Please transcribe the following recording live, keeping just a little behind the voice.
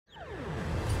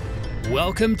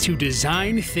Welcome to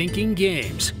Design Thinking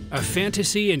Games, a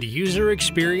fantasy and user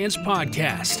experience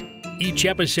podcast. Each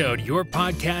episode, your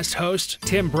podcast hosts,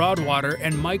 Tim Broadwater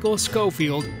and Michael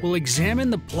Schofield, will examine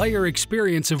the player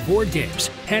experience of board games,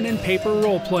 pen and paper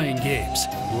role-playing games,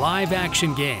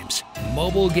 live-action games,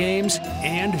 mobile games,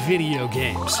 and video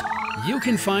games. You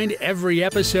can find every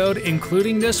episode,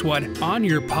 including this one, on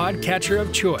your podcatcher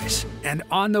of choice and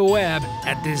on the web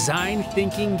at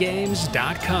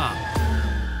designthinkinggames.com.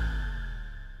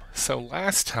 So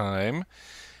last time,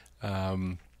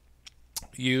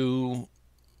 you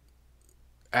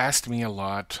asked me a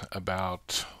lot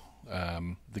about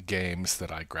the games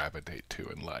that I gravitate to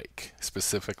and like.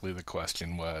 Specifically, the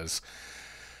question was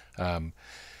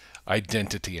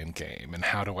identity in game and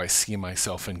how do I see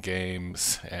myself in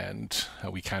games, and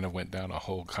we kind of went down a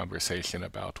whole conversation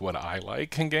about what I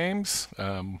like in games,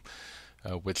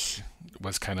 which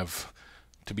was kind of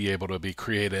to be able to be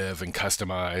creative and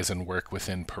customize and work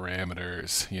within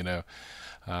parameters, you know.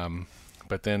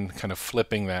 But then kind of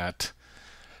flipping that,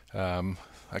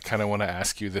 I kind of want to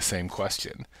ask you the same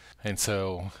question. And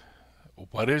so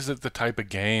what is it, the type of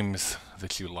games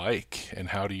that you like, and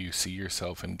how do you see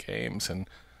yourself in games, and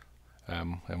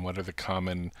what are the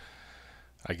common,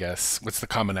 I guess, what's the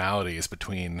commonalities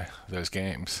between those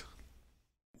games?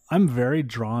 I'm very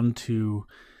drawn to,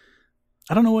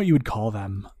 I don't know what you would call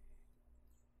them.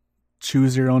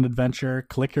 Choose your own adventure,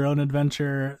 click your own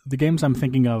adventure. The games I'm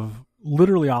thinking of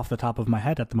literally off the top of my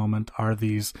head at the moment are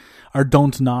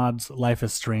Don't Nod's Life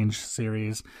is Strange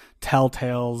series,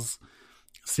 Telltale's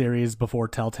series before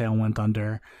Telltale went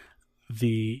under.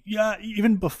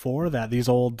 Even before that, these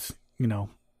old,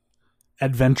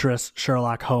 adventurous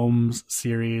Sherlock Holmes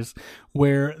series,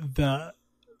 where the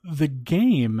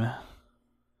game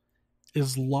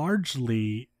is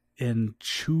largely in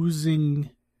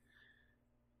choosing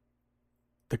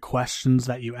the questions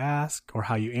that you ask or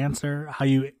how you answer, how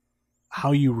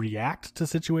you react to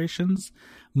situations,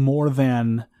 more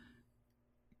than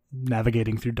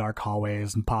navigating through dark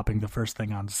hallways and popping the first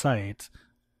thing on sight.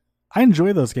 I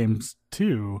enjoy those games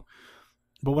too,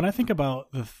 but when I think about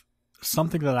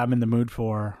something that I'm in the mood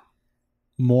for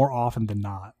more often than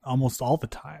not, almost all the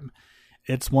time,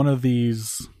 it's one of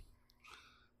these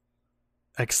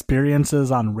experiences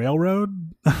on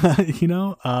railroad,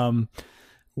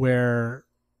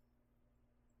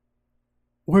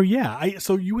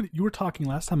 so you were talking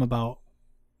last time about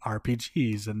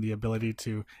RPGs and the ability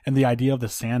to, and the idea of the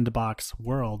sandbox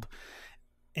world.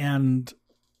 And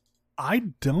I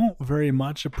don't very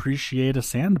much appreciate a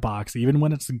sandbox, even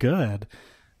when it's good.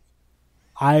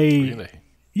 Really?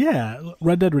 Yeah,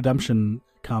 Red Dead Redemption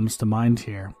comes to mind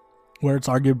here, where it's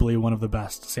arguably one of the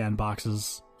best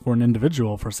sandboxes for an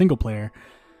individual, for a single player,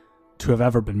 to have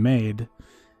ever been made.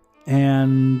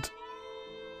 And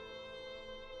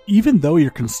even though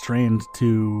you're constrained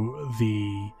to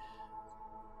the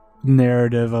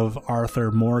narrative of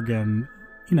Arthur Morgan,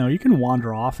 you can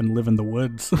wander off and live in the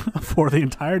woods for the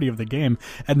entirety of the game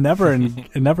and never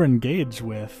engage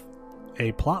with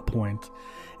a plot point.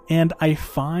 And I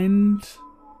find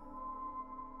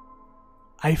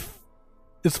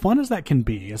as fun as that can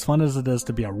be, as fun as it is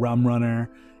to be a rum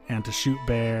runner and to shoot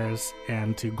bears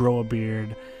and to grow a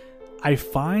beard, I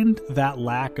find that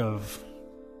lack of...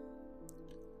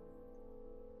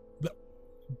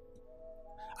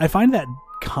 I find that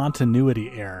continuity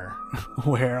error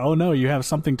where, oh no, you have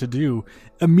something to do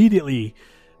immediately,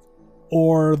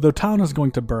 or the town is going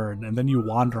to burn, and then you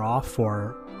wander off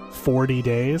for 40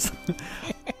 days.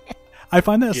 I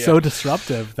find that so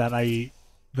disruptive that I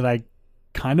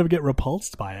kind of get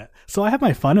repulsed by it. So I have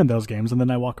my fun in those games, and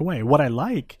then I walk away. What I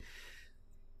like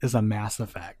is a Mass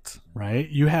Effect, right?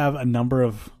 You have a number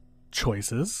of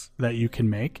choices that you can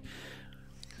make.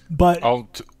 But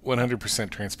 100%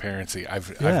 transparency.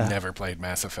 I've never played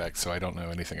Mass Effect, so I don't know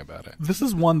anything about it. This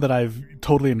is one that I've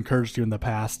totally encouraged you in the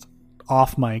past,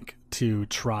 off mic, to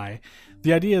try.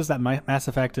 The idea is that Mass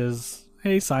Effect is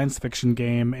a science fiction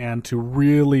game, and to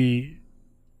really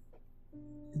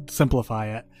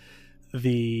simplify it,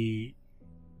 it's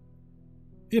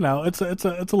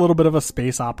a little bit of a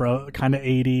space opera, kind of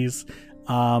 80s,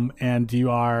 and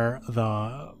you are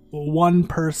the one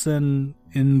person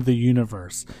in the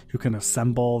universe who can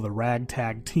assemble the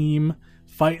ragtag team,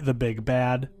 fight the big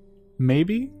bad,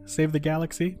 maybe save the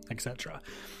galaxy, etc.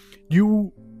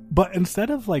 But instead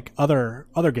of like other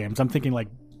games, I'm thinking like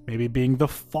maybe being the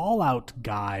Fallout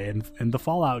guy in the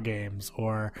Fallout games,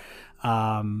 or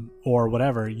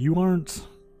whatever. You aren't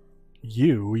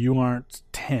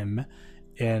Tim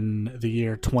in the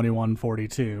year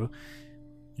 2142.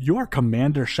 You're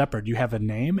Commander Shepard. You have a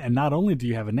name, and not only do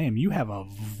you have a name, you have a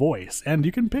voice, and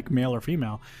you can pick male or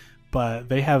female, but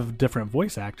they have different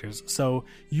voice actors. So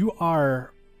you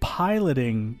are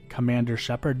piloting Commander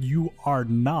Shepard. You are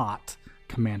not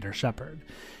Commander Shepard.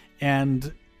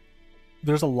 And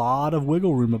there's a lot of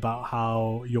wiggle room about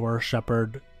how your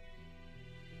Shepard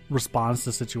responds to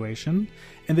the situation.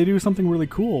 And they do something really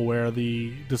cool where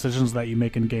the decisions that you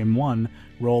make in Game 1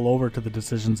 roll over to the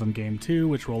decisions in Game 2,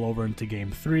 which roll over into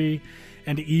Game 3,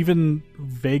 and even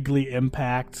vaguely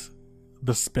impact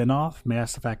the spin-off,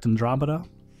 Mass Effect Andromeda.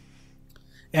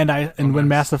 And when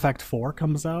Mass Effect 4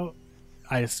 comes out,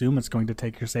 I assume it's going to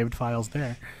take your saved files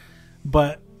there.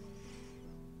 But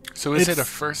so is it a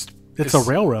first? It's a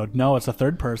railroad. No, it's a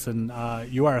third person.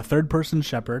 You are a third person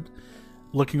Shepard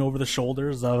looking over the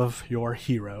shoulders of your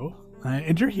hero.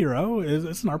 And your hero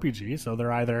it's an RPG, so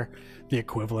they're either the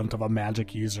equivalent of a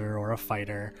magic user or a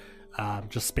fighter,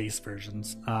 just space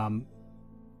versions.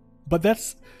 But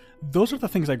those are the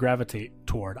things I gravitate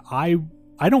toward. I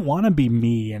don't want to be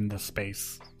me in the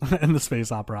space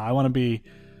opera. I want to be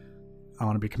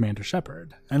Commander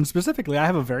Shepard. And specifically, I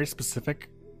have a very specific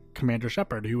Commander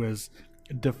Shepard who is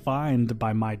defined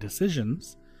by my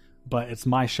decisions, but it's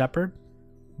my Shepard,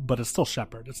 but it's still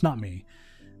Shepard. It's not me.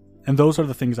 And those are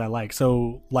the things I like.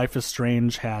 So Life is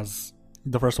Strange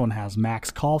the first one has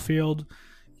Max Caulfield.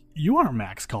 You aren't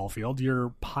Max Caulfield.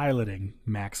 You're piloting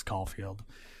Max Caulfield.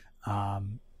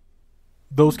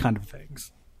 Those kind of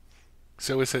things.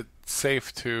 So is it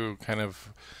safe to kind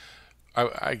of,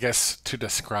 I guess to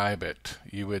describe it,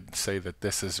 you would say that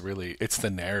this is really, it's the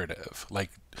narrative,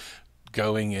 like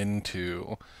going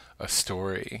into a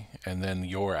story and then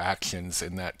your actions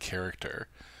in that character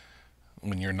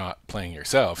when you're not playing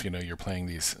yourself, you're playing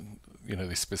these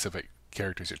specific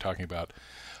characters you're talking about,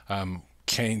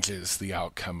 changes the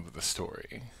outcome of the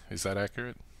story. Is that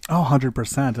accurate? Oh,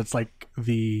 100%. It's like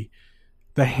the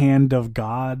hand of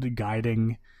God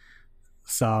guiding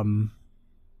some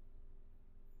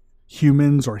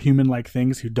humans or human-like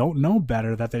things who don't know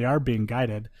better that they are being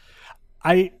guided.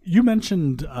 You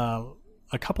mentioned a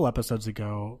couple episodes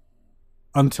ago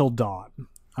Until Dawn.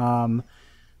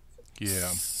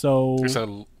 Yeah. So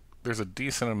there's a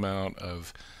decent amount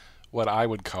of what I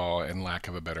would call, in lack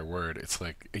of a better word, it's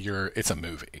like it's a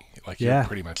movie. Like you're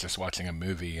pretty much just watching a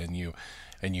movie, and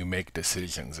you make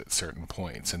decisions at certain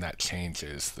points, and that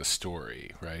changes the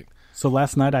story, right? So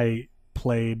last night I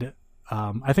played.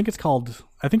 I think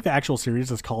the actual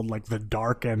series is called like the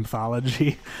Dark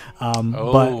Anthology.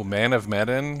 Man of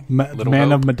Medan?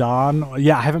 Man of Medan.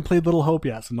 Yeah, I haven't played Little Hope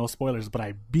yet, so no spoilers, but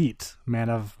I beat Man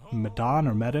of Medan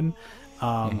or Medan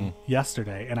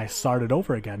yesterday, and I started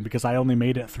over again because I only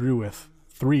made it through with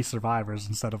 3 survivors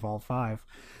instead of all 5.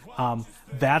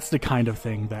 That's the kind of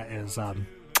thing that is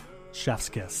chef's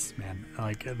kiss, man.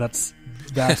 Like that's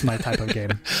my type of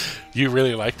game. You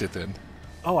really liked it then?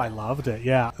 Oh, I loved it.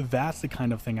 Yeah, that's the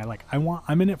kind of thing I like.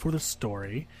 I'm in it for the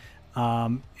story,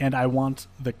 and I want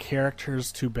the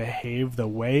characters to behave the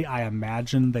way I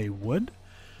imagine they would.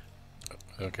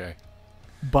 Okay.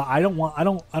 But I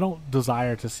don't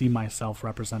desire to see myself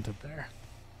represented there.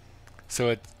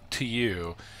 So to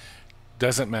you,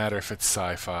 doesn't matter if it's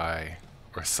sci-fi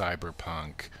or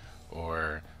cyberpunk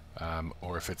or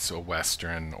if it's a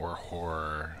Western or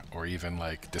horror or even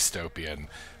like dystopian,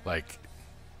 like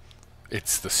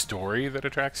it's the story that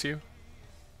attracts you?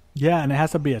 Yeah, and it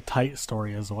has to be a tight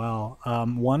story as well.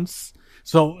 Once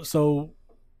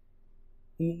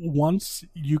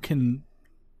you can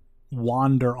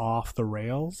wander off the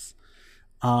rails,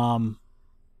 I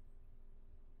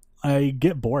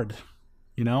get bored.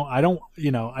 I don't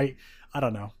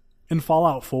know. In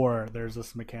Fallout 4, there's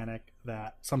this mechanic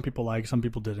that some people like, some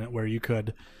people didn't, where you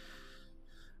could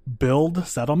build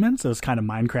settlements. It was kind of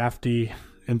Minecraft-y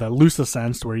in the loosest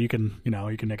sense, where you can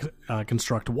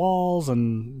construct walls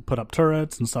and put up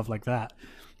turrets and stuff like that.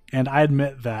 And I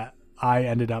admit that I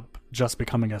ended up just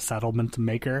becoming a settlement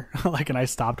maker, and I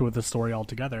stopped with the story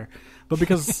altogether. But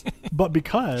because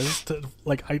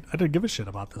I didn't give a shit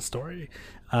about this story,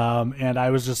 and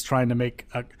I was just trying to make.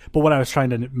 But what I was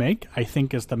trying to make, I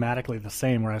think, is thematically the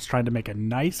same. Where I was trying to make a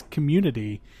nice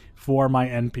community for my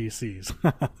NPCs,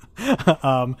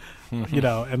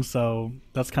 and so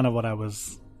that's kind of what I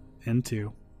was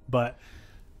into. But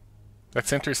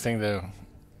that's interesting, though.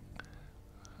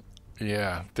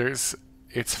 Yeah,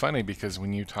 it's funny because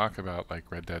when you talk about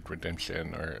like Red Dead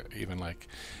Redemption, or even like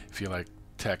if you like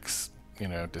text,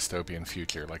 dystopian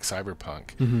future like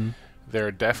cyberpunk, mm-hmm. there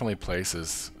are definitely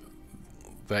places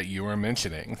that you were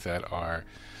mentioning that are,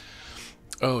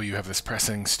 you have this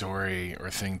pressing story or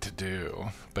thing to do,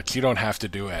 but you don't have to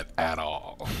do it at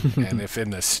all. And if in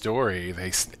the story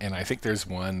and I think there's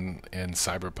one in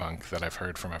Cyberpunk that I've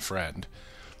heard from a friend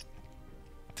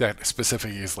that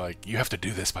specifically is like, you have to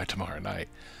do this by tomorrow night.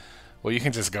 Well, you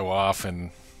can just go off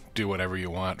and do whatever you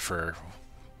want for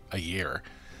a year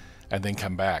and then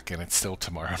come back and it's still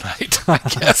tomorrow night, I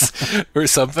guess, or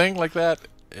something like that.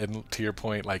 And to your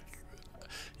point, like,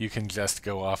 you can just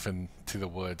go off into the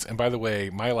woods. And by the way,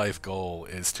 my life goal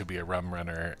is to be a rum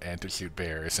runner and to shoot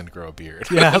bears and grow a beard.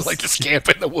 Yes. Like, just camp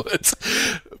in the woods.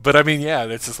 But I mean, yeah,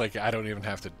 it's just like, I don't even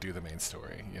have to do the main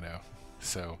story, you know?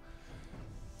 So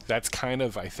that's kind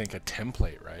of, I think, a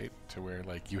template, right? To where,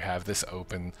 like, you have this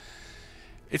open...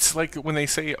 It's like when they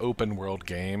say open world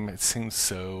game, it seems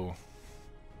so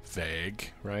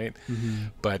vague, right? Mm-hmm.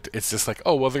 But it's just like,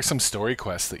 oh, well, there's some story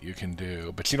quests that you can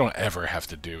do, but you don't ever have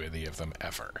to do any of them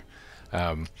ever.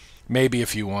 Maybe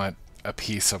if you want a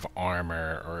piece of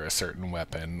armor or a certain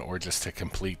weapon or just to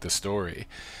complete the story.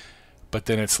 But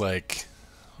then it's like,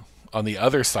 on the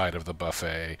other side of the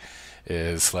buffet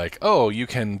is like, oh, you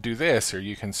can do this, or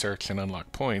you can search and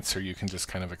unlock points, or you can just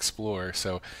kind of explore.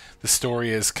 So the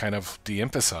story is kind of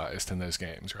de-emphasized in those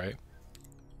games, right?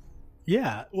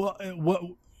 Yeah. Well, what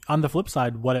on the flip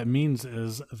side, what it means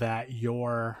is that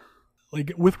you're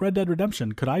like with Red Dead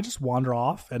Redemption, could I just wander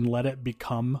off and let it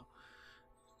become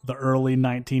the early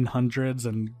 1900s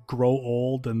and grow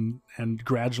old and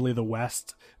gradually the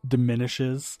West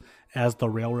diminishes as the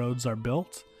railroads are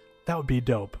built? That would be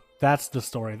dope. That's the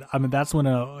story. I mean, that's when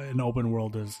an open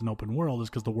world is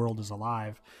because the world is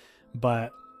alive.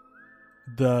 But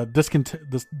the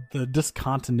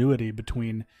discontinuity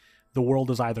between the world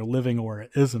is either living or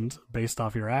it isn't based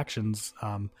off your actions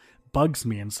bugs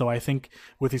me. And so I think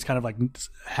with these kind of like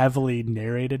heavily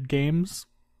narrated games,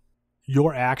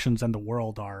 your actions and the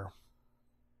world are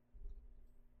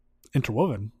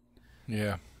interwoven.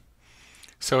 Yeah.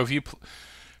 So if you...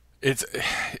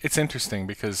 It's interesting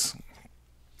because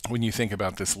when you think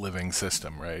about this living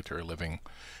system, right, or a living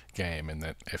game, and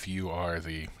that if you are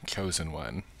the chosen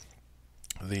one,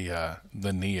 the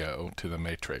Neo to the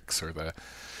Matrix, or the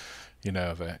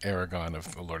Aragorn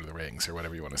of the Lord of the Rings, or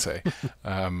whatever you want to say.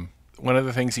 One of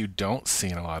the things you don't see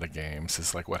in a lot of games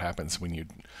is like what happens when you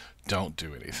don't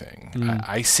do anything.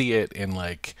 I see it in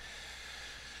like,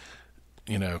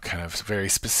 kind of very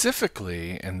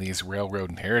specifically in these railroad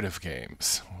narrative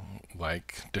games,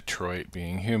 like Detroit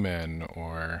Being Human,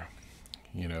 or,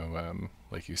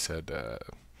 like you said,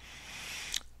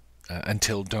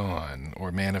 Until Dawn,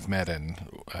 or Man of Medan,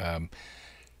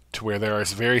 to where there are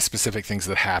very specific things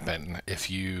that happen if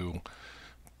you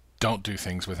don't do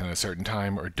things within a certain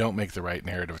time, or don't make the right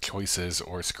narrative choices,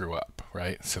 or screw up,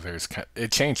 right? So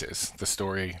it changes. The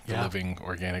story, the living,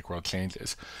 organic world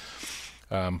changes.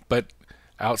 But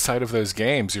outside of those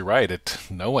games, you're right,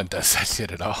 no one does that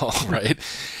shit at all, right?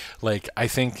 Like, I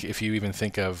think if you even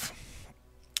think of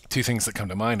two things that come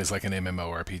to mind is like an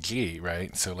MMORPG,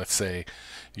 right? So let's say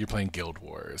you're playing Guild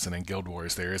Wars, and in Guild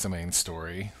Wars there is a main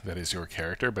story that is your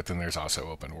character, but then there's also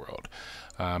open world.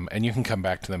 And you can come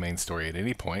back to the main story at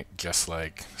any point, just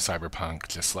like Cyberpunk,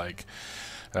 just like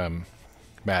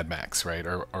Mad Max, right?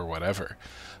 Or whatever.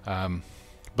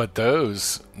 But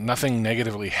nothing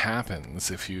negatively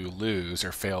happens if you lose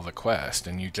or fail the quest,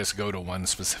 and you just go to one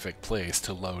specific place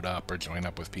to load up or join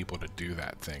up with people to do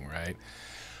that thing, right?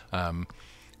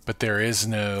 But there is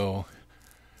no,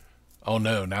 oh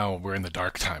no, now we're in the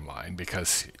dark timeline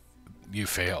because you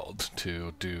failed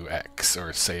to do X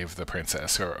or save the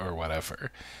princess or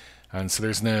whatever. And so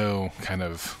there's no kind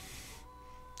of,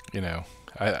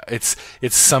 it's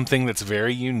something that's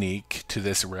very unique to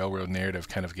this railroad narrative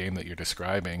kind of game that you're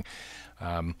describing.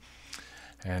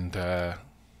 And that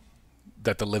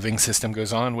the living system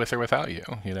goes on with or without you.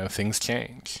 Things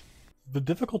change. The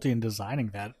difficulty in designing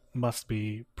that must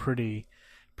be pretty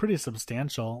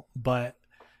substantial, but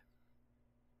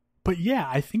yeah,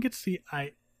 I think it's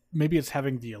maybe it's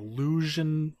having the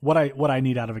illusion. What I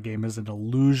need out of a game is an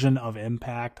illusion of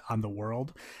impact on the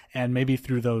world, and maybe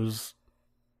through those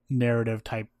narrative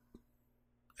type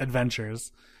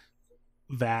adventures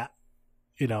that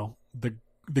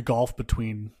the gulf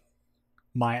between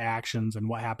my actions and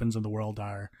what happens in the world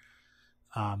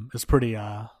is pretty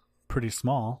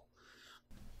small.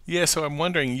 Yeah, so I'm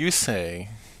wondering, you say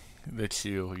that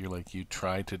you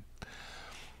try to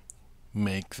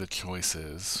make the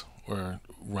choices or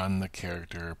run the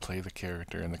character, play the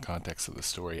character in the context of the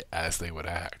story as they would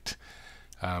act.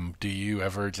 Do you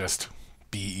ever just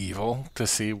be evil to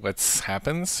see what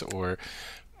happens, or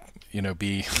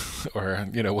be or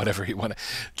whatever you want,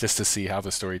 just to see how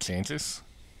the story changes?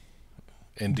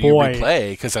 And do you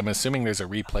replay? Because I'm assuming there's a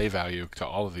replay value to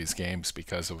all of these games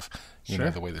because of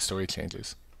the way the story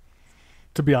changes.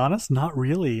 To be honest, not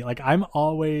really. Like, I'm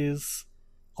always,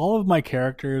 all of my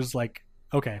characters, like,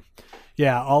 Okay.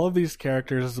 Yeah, all of these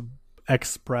characters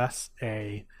express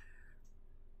a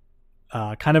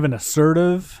kind of an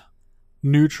assertive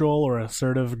neutral or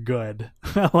assertive good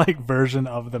like version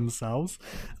of themselves,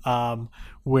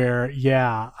 where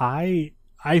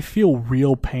I feel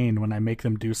real pain when I make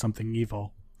them do something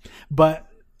evil, but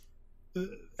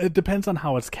it depends on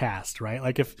how it's cast, right?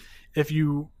 Like if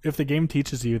the game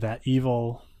teaches you that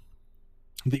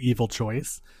the evil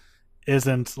choice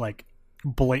isn't like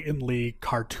blatantly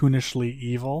cartoonishly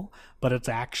evil, but it's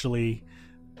actually,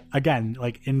 again,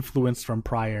 like influenced from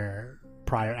prior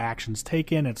actions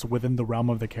taken, it's within the realm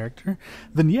of the character,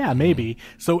 then yeah, maybe.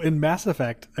 So in Mass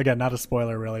Effect, again, not a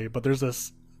spoiler really, but there's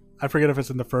this, I forget if it's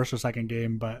in the first or second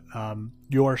game, but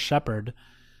your Shepard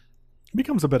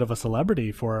becomes a bit of a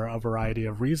celebrity for a variety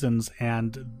of reasons,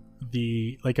 and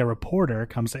a reporter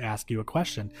comes to ask you a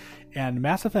question, and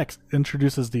Mass Effect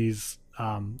introduces these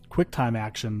QuickTime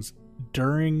actions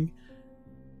during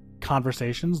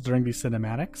conversations, during these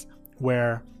cinematics,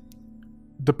 where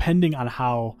depending on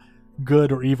how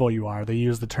good or evil you are, they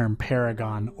use the term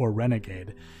paragon or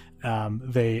renegade.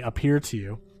 They appear to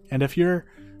you, and if you're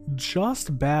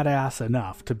just badass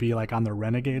enough to be like on the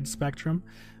renegade spectrum,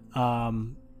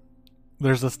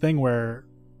 there's this thing where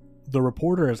the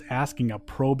reporter is asking a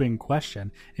probing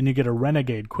question, and you get a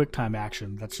renegade QuickTime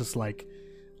action that's just like,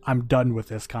 I'm done with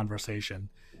this conversation.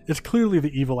 It's clearly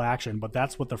the evil action, but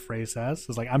that's what the phrase says.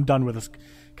 It's like, I'm done with this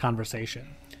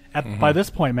conversation. By this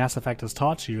point, Mass Effect has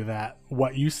taught you that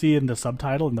what you see in the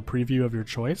subtitle in the preview of your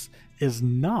choice is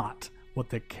not what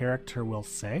the character will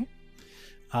say.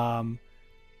 And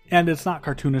it's not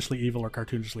cartoonishly evil or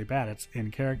cartoonishly bad. It's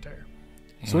in character.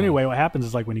 So anyway, what happens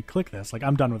is, like, when you click this, like,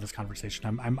 I'm done with this conversation.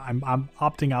 I'm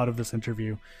opting out of this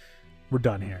interview. We're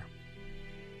done here.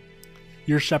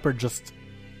 Your Shepard just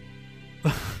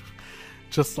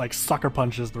like sucker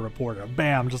punches the reporter.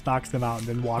 Bam, just knocks them out and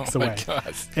then walks away.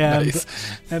 Gosh, and nice.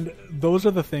 and those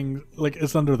are the things, like,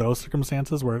 it's under those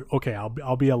circumstances where, okay,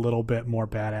 I'll be a little bit more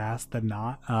badass than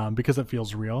not, because it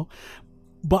feels real.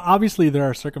 But obviously there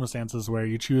are circumstances where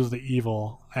you choose the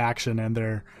evil action and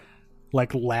they're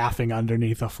like laughing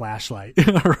underneath a flashlight,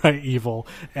 right? Evil.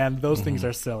 And those things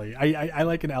are silly. I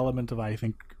like an element of, I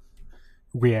think,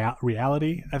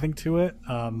 reality, I think, to it.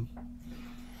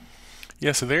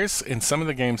 Yeah, so there's, in some of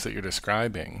the games that you're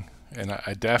describing, and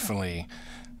I definitely,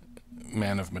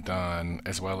 Man of Medan,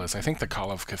 as well as I think the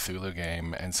Call of Cthulhu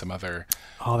game and some other.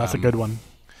 Oh, that's a good one.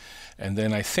 And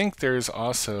then I think there's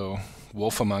also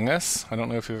Wolf Among Us. I don't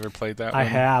know if you've ever played that one. I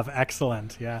have.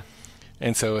 Excellent, yeah.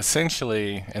 And so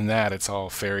essentially in that, it's all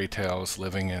fairy tales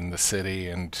living in the city,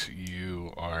 and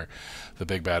you are the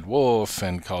big bad wolf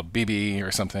and called BB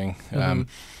or something.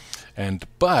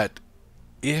 But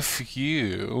if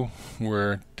you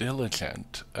were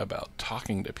diligent about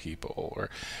talking to people or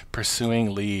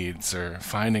pursuing leads or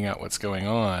finding out what's going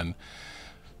on,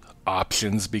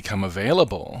 options become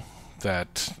available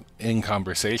that in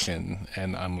conversation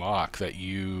and unlock that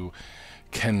you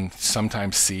can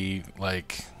sometimes see,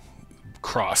 like,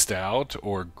 crossed out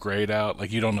or grayed out,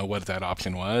 like you don't know what that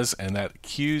option was, and that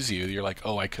cues you. You're like,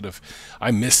 oh, I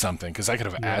missed something, because I could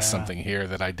have asked something here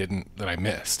that I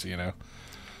missed, you know.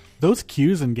 Those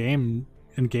cues in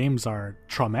games are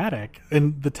traumatic.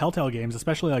 In the Telltale games,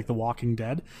 especially like The Walking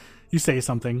Dead, you say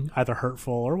something either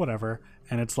hurtful or whatever,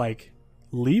 and it's like,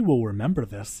 Lee will remember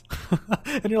this.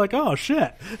 And you're like, oh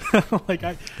shit.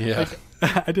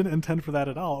 I didn't intend for that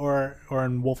at all. Or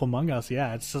in Wolf Among Us,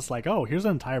 yeah, it's just like, oh, here's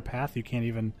an entire path you can't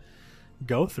even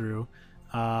go through.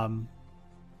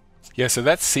 Yeah, so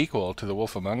that sequel to The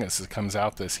Wolf Among Us comes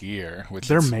out this year, which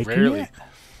they're is making rarely. it?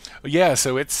 Yeah,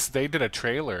 so they did a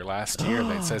trailer last year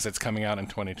that says it's coming out in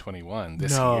 2021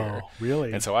 this year.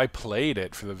 Really? And so I played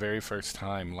it for the very first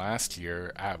time last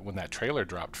year when that trailer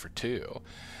dropped for 2.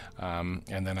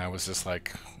 And then I was just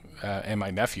like, and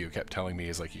my nephew kept telling me,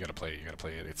 he's like, you gotta play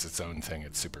it. It's its own thing.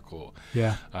 It's super cool.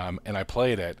 Yeah. And I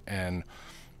played it, and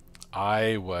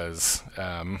I was,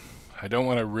 I don't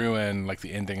want to ruin like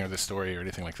the ending or the story or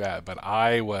anything like that, but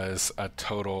I was a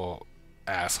total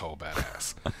asshole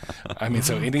badass. I mean,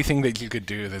 so anything that you could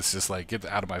do that's just like, get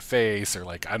out of my face, or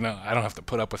like, I don't have to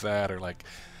put up with that, or like,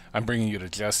 I'm bringing you to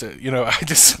justice, you know.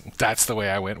 That's the way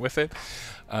I went with it.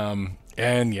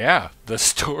 And yeah, the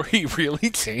story really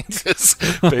changes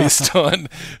based on,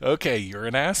 okay, you're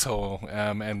an asshole,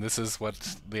 and this is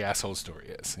what the asshole story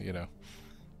is, you know.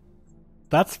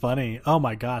 That's funny. Oh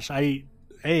my gosh. I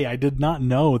did not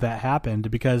know that happened,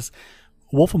 because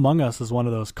Wolf Among Us is one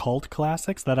of those cult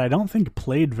classics that I don't think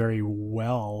played very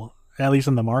well, at least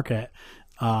in the market,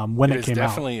 when it came out.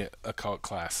 It's definitely a cult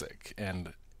classic,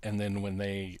 and then when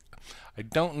they I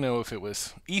don't know if it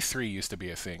was E3 used to be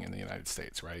a thing in the United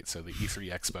States, right? So the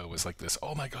E3 Expo was like this,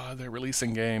 oh my God, they're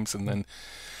releasing games. And then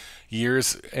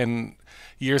years ago,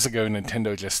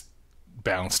 Nintendo just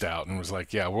bounced out and was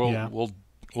like, yeah, we'll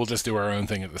just do our own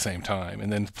thing at the same time.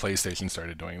 And then PlayStation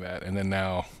started doing that. And then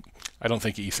now I don't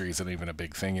think E3 isn't even a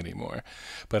big thing anymore.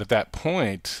 But at that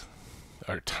point,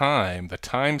 the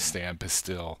timestamp is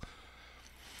still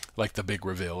like the big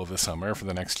reveal of the summer for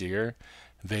the next year.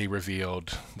 They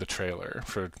revealed the trailer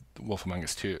for Wolf Among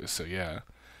Us 2. So yeah,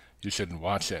 you shouldn't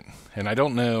watch it. And I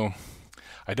don't know,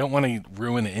 I don't want to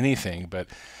ruin anything, but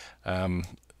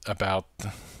about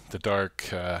the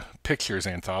Dark Pictures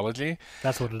anthology.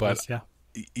 That's what it is, yeah.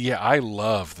 Yeah, I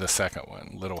love the second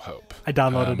one, Little Hope. I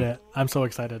downloaded it. I'm so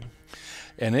excited.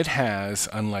 And it has,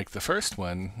 unlike the first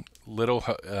one, Little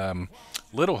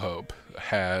Hope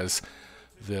has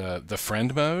the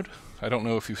friend mode. I don't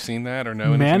know if you've seen that or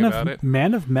know anything about it.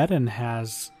 Man of Medan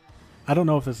has, I don't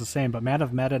know if it's the same, but Man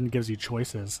of Medan gives you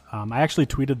choices. I actually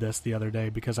tweeted this the other day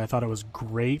because I thought it was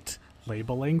great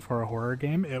labeling for a horror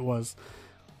game. It was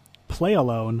play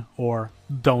alone or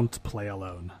don't play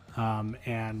alone.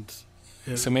 And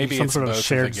so maybe some it's sort of both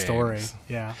shared of the story.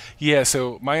 games. Yeah.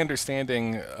 So my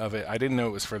understanding of it, I didn't know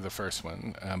it was for the first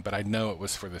one, but I know it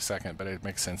was for the second, but it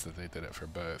makes sense that they did it for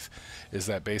both, is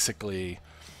that basically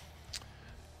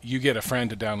you get a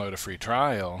friend to download a free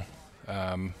trial,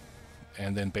 and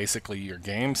then basically your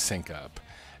games sync up,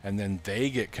 and then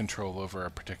they get control over a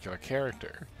particular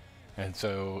character. And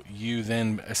so you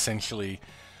then essentially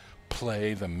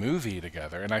play the movie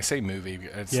together. And I say movie,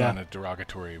 it's not in a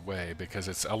derogatory way, because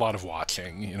it's a lot of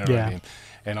watching, you know what I mean?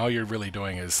 And all you're really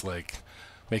doing is like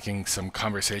making some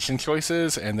conversation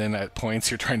choices, and then at points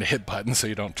you're trying to hit buttons so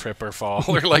you don't trip or fall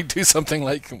or like do something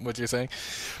like what you're saying.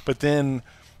 But then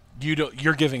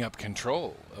you're giving up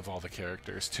control of all the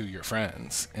characters to your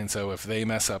friends. And so if they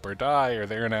mess up or die, or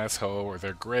they're an asshole, or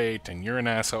they're great and you're an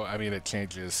asshole, I mean, it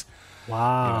changes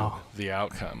the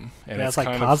outcome. And it's like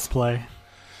cosplay.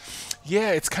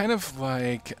 Yeah, it's kind of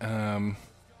like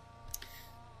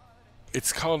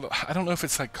it's called. I don't know if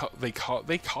it's like they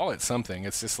call it something.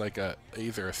 It's just like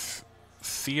either a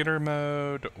theater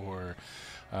mode or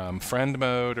friend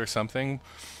mode or something.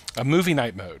 A movie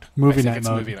night mode. Movie night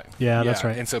mode. Movie night. Yeah, that's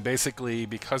right. And so basically,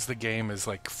 because the game is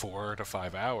like 4 to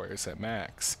 5 hours at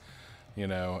max, you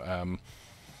know,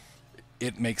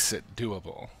 it makes it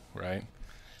doable, right?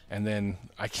 And then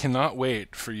I cannot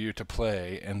wait for you to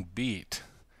play and beat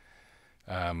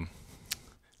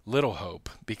Little Hope,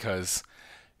 because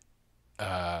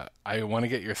I want to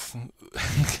get your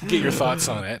get your thoughts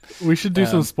on it. We should do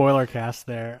some spoiler cast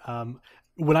there.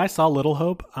 When I saw Little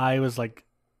Hope, I was like,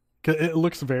 'cause it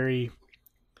looks very,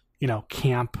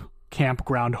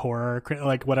 campground horror,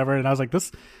 like whatever, and I was like,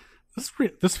 this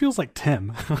feels like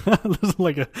Tim. This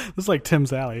is like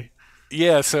Tim's alley.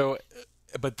 Yeah. So,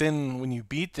 but then when you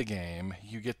beat the game,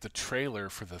 you get the trailer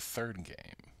for the third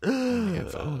game in the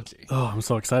anthology. Oh, I'm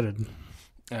so excited.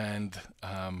 And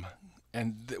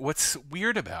what's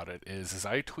weird about it is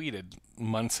I tweeted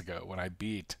months ago when I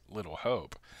beat Little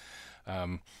Hope,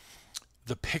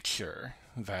 the picture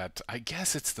that I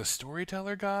guess it's the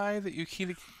storyteller guy that you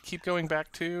keep going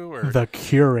back to, or the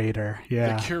curator.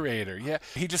 Yeah. The curator. Yeah.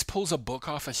 He just pulls a book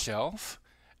off a shelf,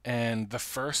 and the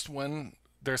first one,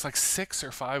 there's like 6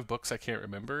 or 5 books, I can't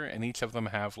remember, and each of them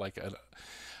have like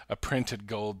a printed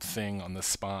gold thing on the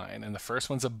spine. And the first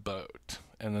one's a boat,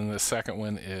 and then the second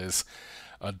one is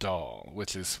a doll,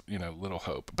 which is, Little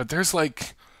Hope. But there's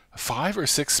like 5 or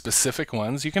 6 specific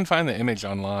ones. You can find the image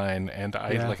online, and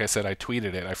like I said, I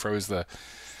tweeted it. I froze the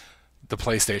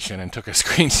PlayStation and took a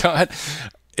screenshot.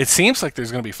 It seems like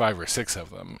there's going to be 5 or 6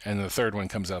 of them, and the third one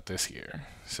comes out this year.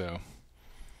 So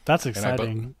that's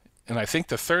exciting. And I think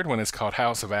the third one is called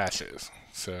House of Ashes.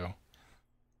 So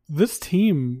this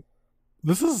team,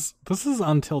 this is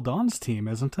Until Dawn's team,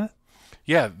 isn't it?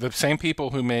 Yeah, the same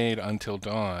people who made Until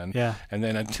Dawn. Yeah. And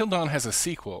then Until Dawn has a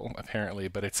sequel, apparently,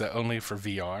 but it's only for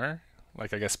VR.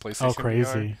 Like, I guess PlayStation Oh, crazy.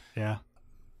 VR. Yeah.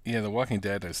 Yeah, The Walking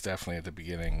Dead is definitely at the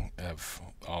beginning of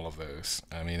all of those.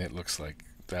 I mean, it looks like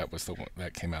that was the one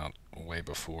that came out way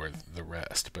before the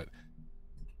rest, but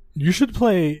you should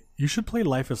play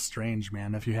Life is Strange,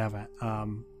 man, if you haven't.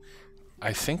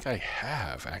 I think I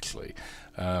have, actually.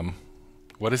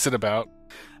 What is it about?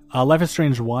 Life is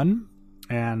Strange 1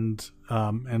 and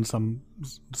some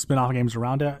spin-off games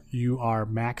around it. You are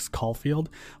Max Caulfield.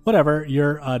 Whatever.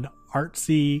 You're an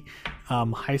artsy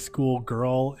high school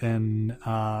girl in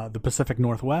the Pacific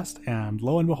Northwest, and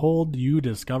lo and behold, you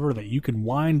discover that you can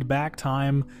wind back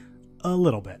time a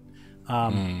little bit.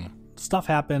 Stuff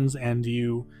happens, and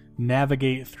you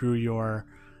navigate through your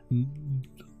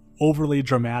overly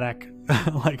dramatic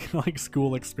like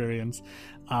school experience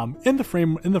in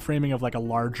the framing of like a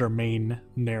larger main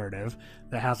narrative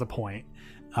that has a point.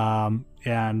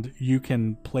 And you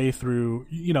can play through,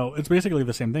 it's basically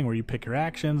the same thing where you pick your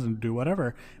actions and do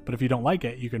whatever, but if you don't like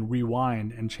it, you can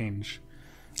rewind and change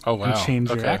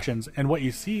your actions. And what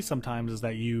you see sometimes is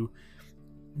that you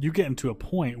get into a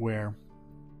point where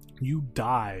you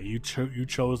die. You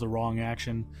chose the wrong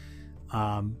action,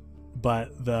 but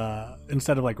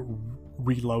instead of like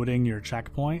reloading your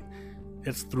checkpoint,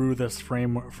 it's through this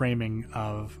framing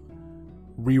of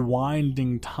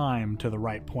rewinding time to the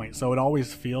right point. So it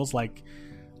always feels like,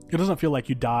 it doesn't feel like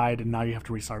you died and now you have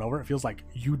to restart over. It feels like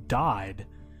you died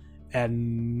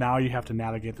and now you have to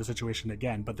navigate the situation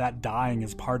again, but that dying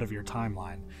is part of your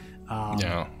timeline.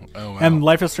 Yeah. Oh, wow. And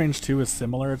Life is Strange 2 is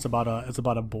similar. It's about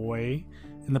a boy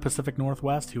in the Pacific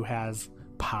Northwest who has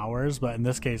powers, but in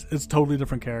this case it's totally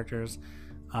different characters,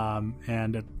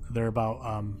 and they're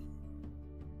about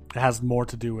it has more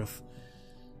to do with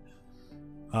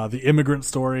the immigrant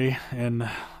story in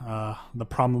the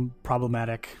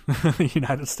problematic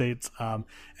United States, and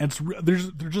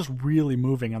they're just really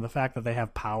moving, and the fact that they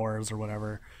have powers or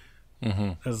whatever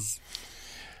is.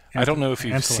 I don't know if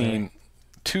you've seen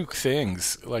two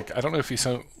things. Like, I don't know if you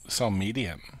saw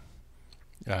Medium.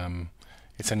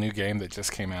 It's a new game that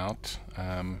just came out.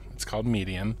 It's called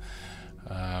Medium,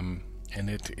 and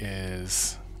it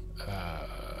is.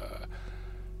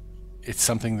 It's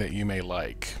something that you may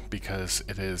like because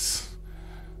it is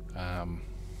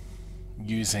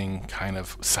using kind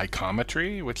of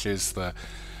psychometry, which is the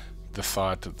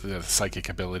psychic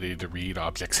ability to read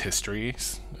objects'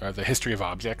 histories, or the history of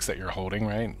objects that you're holding,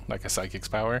 right? Like a psychic's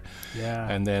power. Yeah.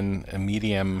 And then a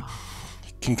medium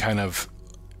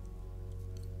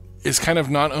is kind of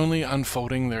not only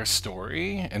unfolding their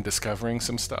story and discovering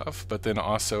some stuff, but then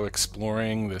also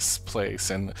exploring this place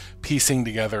and piecing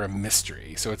together a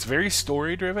mystery. So it's very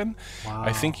story driven. Wow.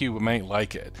 I think you might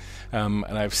like it. And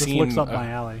I've seen. This looks up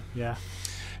my alley. Yeah.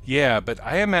 Yeah, but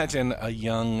I imagine a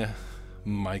young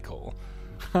Michael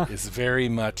is very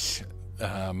much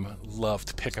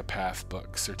loved Pick a Path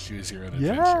books or Choose Your Own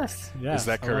Adventure. Yes. Is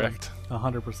that correct?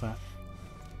 100%.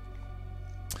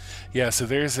 Yeah. So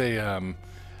there's a.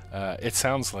 It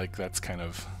sounds like that's kind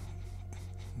of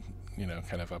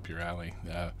up your alley.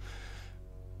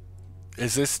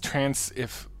 Is this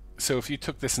if you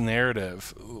took this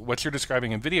narrative, what you're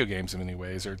describing in video games in many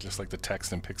ways, or just like the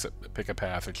text in Pick a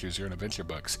Path or Choose Your Own Adventure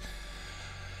books,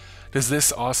 does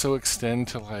this also extend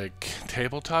to like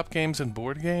tabletop games and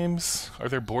board games? Are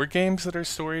there board games that are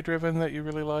story driven that you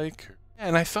really like?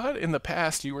 And I thought in the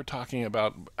past you were talking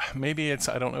about maybe I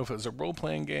don't know if it was a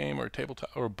role-playing game or tabletop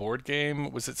or board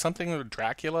game. Was it something with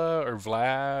Dracula or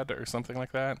Vlad or something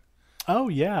like that? Oh,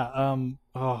 yeah.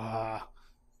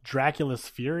 Dracula's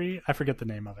Fury. I forget the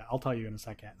name of it. I'll tell you in a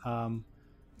second.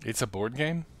 It's a board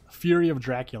game? Fury of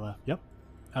Dracula. Yep.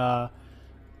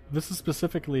 This is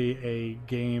specifically a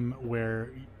game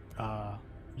where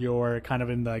you're kind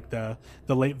of in like the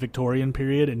late Victorian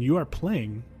period, and you are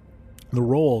playing the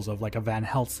roles of like a Van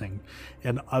Helsing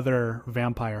and other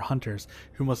vampire hunters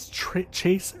who must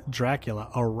chase Dracula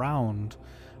around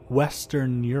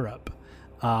Western Europe.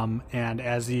 And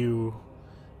as you,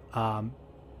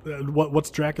 what's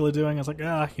Dracula doing? I was like,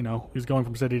 he's going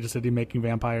from city to city making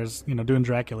vampires, doing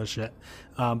Dracula shit.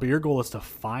 But your goal is to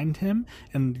find him,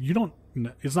 and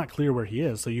it's not clear where he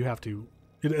is. So you have to,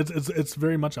 it's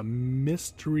very much a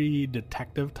mystery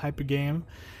detective type of game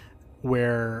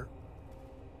where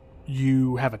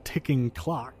you have a ticking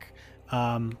clock.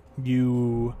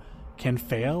 You can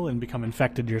fail and become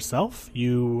infected yourself.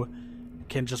 You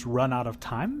can just run out of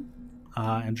time,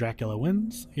 and Dracula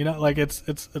wins.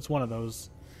 It's one of those.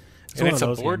 It's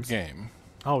a board game.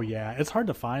 Oh yeah, it's hard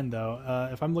to find though.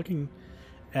 If I'm looking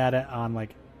at it on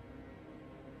like,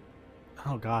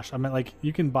 oh gosh, I mean like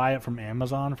you can buy it from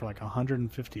Amazon for like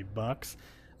 $150.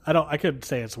 I could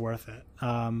say it's worth it,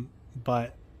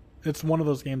 but it's one of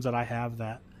those games that I have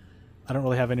that I don't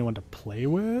really have anyone to play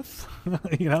with,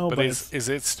 But is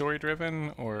it story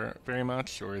driven or very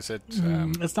much, or is it?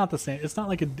 It's not the same. It's not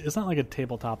like a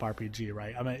tabletop RPG,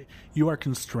 right? I mean, you are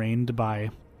constrained by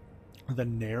the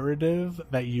narrative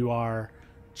that you are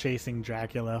chasing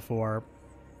Dracula for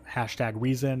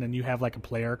 #reason, and you have like a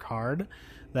player card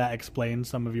that explains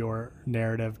some of your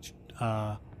narrative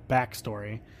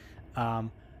backstory.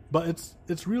 But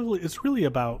it's really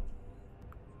about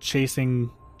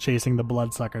chasing the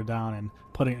bloodsucker down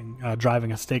and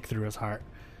driving a stake through his heart,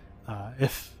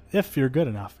 if you're good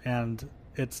enough. And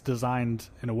it's designed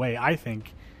in a way, I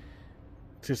think,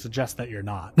 to suggest that you're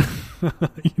not.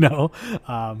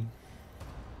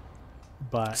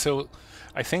 But so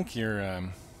I think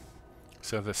you're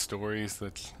so the stories,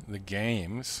 that the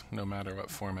games, no matter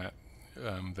what format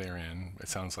they're in, it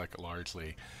sounds like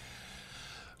largely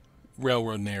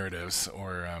railroad narratives,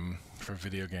 or for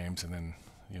video games, and then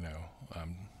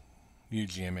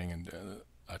UGMing and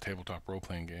tabletop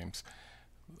role-playing games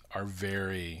are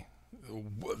very,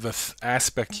 the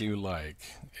aspect you like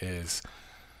is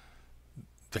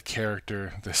the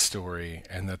character, the story,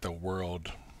 and that the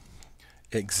world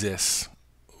exists,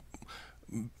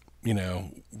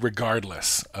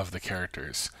 regardless of the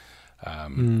characters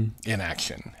in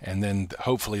action. And then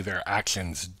hopefully their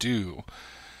actions do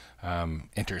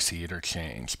intercede or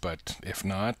change, but if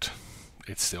not,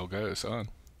 it still goes on.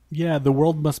 Yeah, the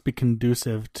world must be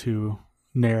conducive to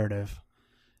narrative,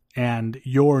 and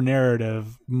your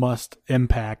narrative must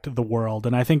impact the world.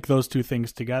 And I think those two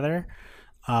things together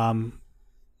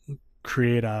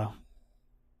create a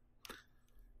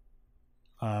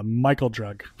Michael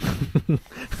drug.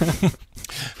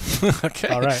 Okay.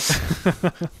 All right.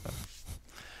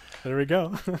 There we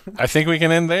go. I think we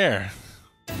can end there.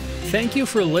 Thank you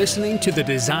for listening to the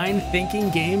Design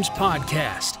Thinking Games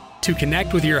podcast. To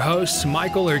connect with your hosts,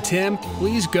 Michael or Tim,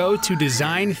 please go to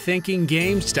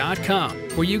designthinkinggames.com,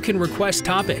 where you can request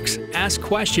topics, ask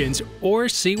questions, or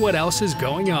see what else is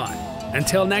going on.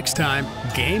 Until next time,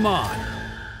 game on.